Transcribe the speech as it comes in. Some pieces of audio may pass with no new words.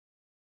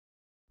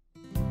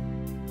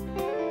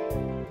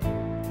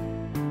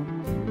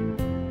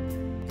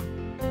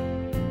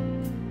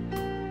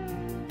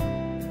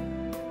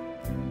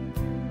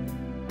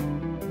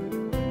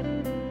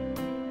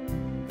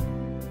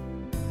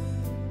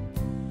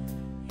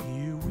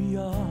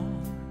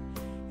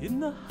in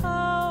the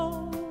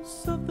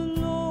house of the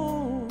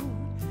Lord,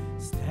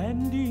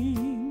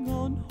 standing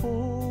on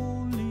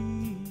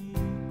holy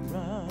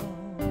ground.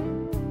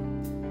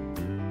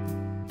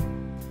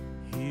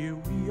 Here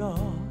we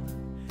are,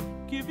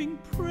 giving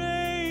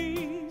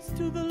praise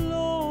to the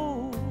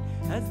Lord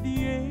as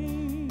the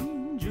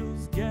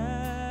angels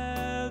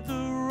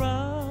gather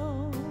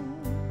round.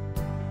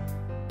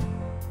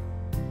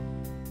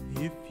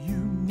 If you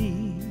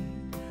need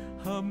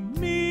a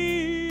miracle,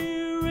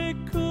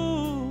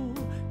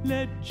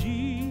 let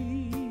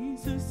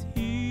Jesus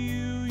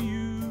heal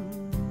you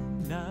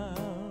now.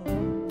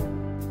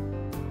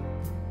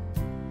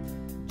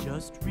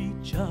 Just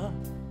reach up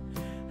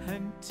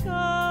and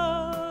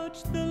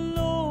touch the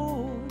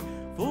Lord,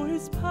 for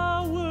His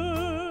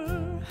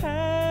power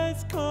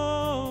has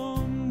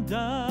come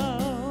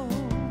down.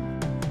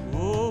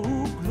 Oh,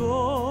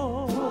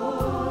 glory,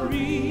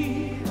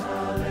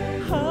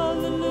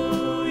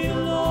 hallelujah,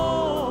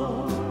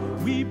 Lord,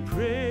 we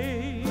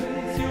praise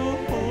your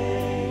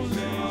holy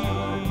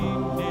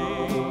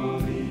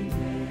name.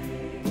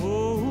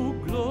 Oh,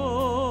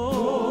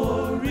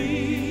 glory,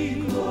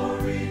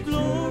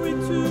 glory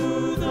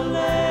to the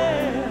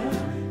Lamb.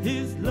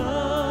 His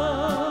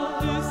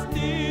love is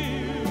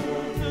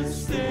still the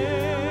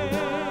same.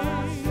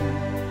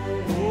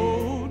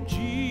 Oh,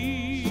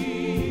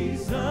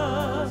 Jesus,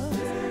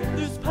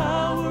 there's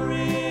power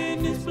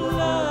in His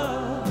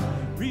blood.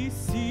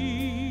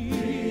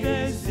 Receive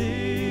as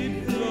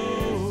it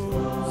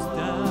flows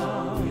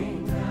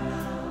down.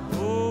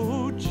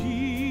 Oh,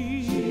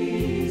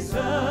 Jesus,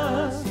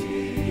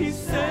 He's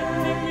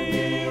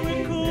sending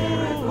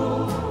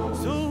miracles,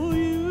 so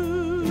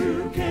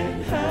you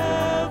can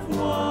have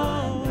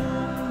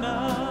one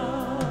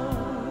now.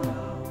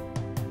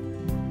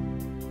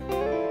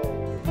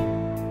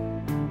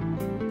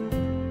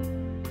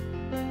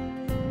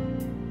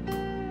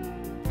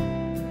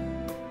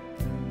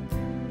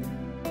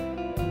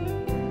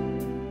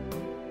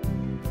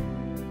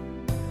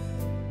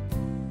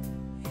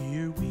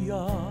 Here we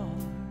are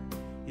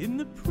in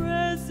the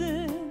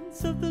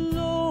presence of the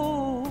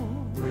Lord,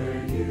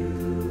 where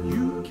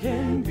you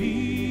can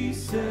be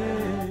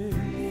set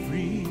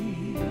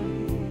free.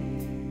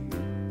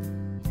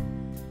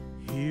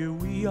 Here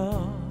we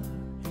are,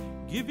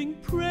 giving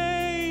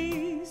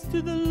praise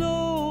to the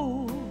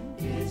Lord.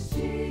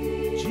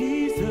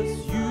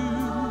 Jesus,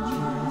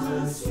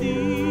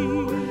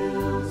 you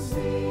will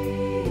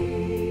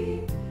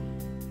see.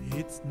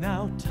 It's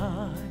now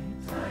time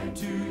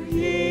to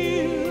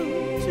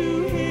yield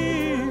to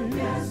Him.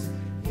 Yes,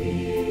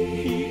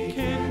 He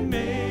can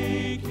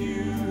make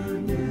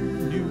you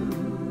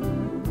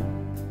new.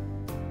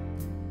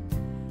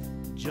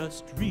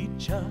 Just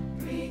reach up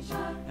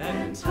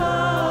and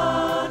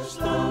touch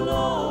the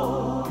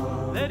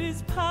Lord. Let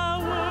His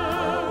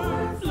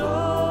power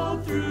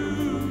flow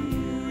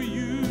through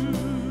you.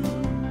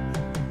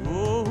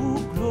 Oh,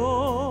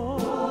 glory,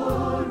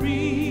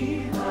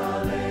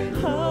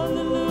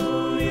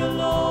 hallelujah,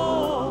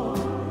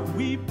 Lord,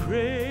 we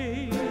pray.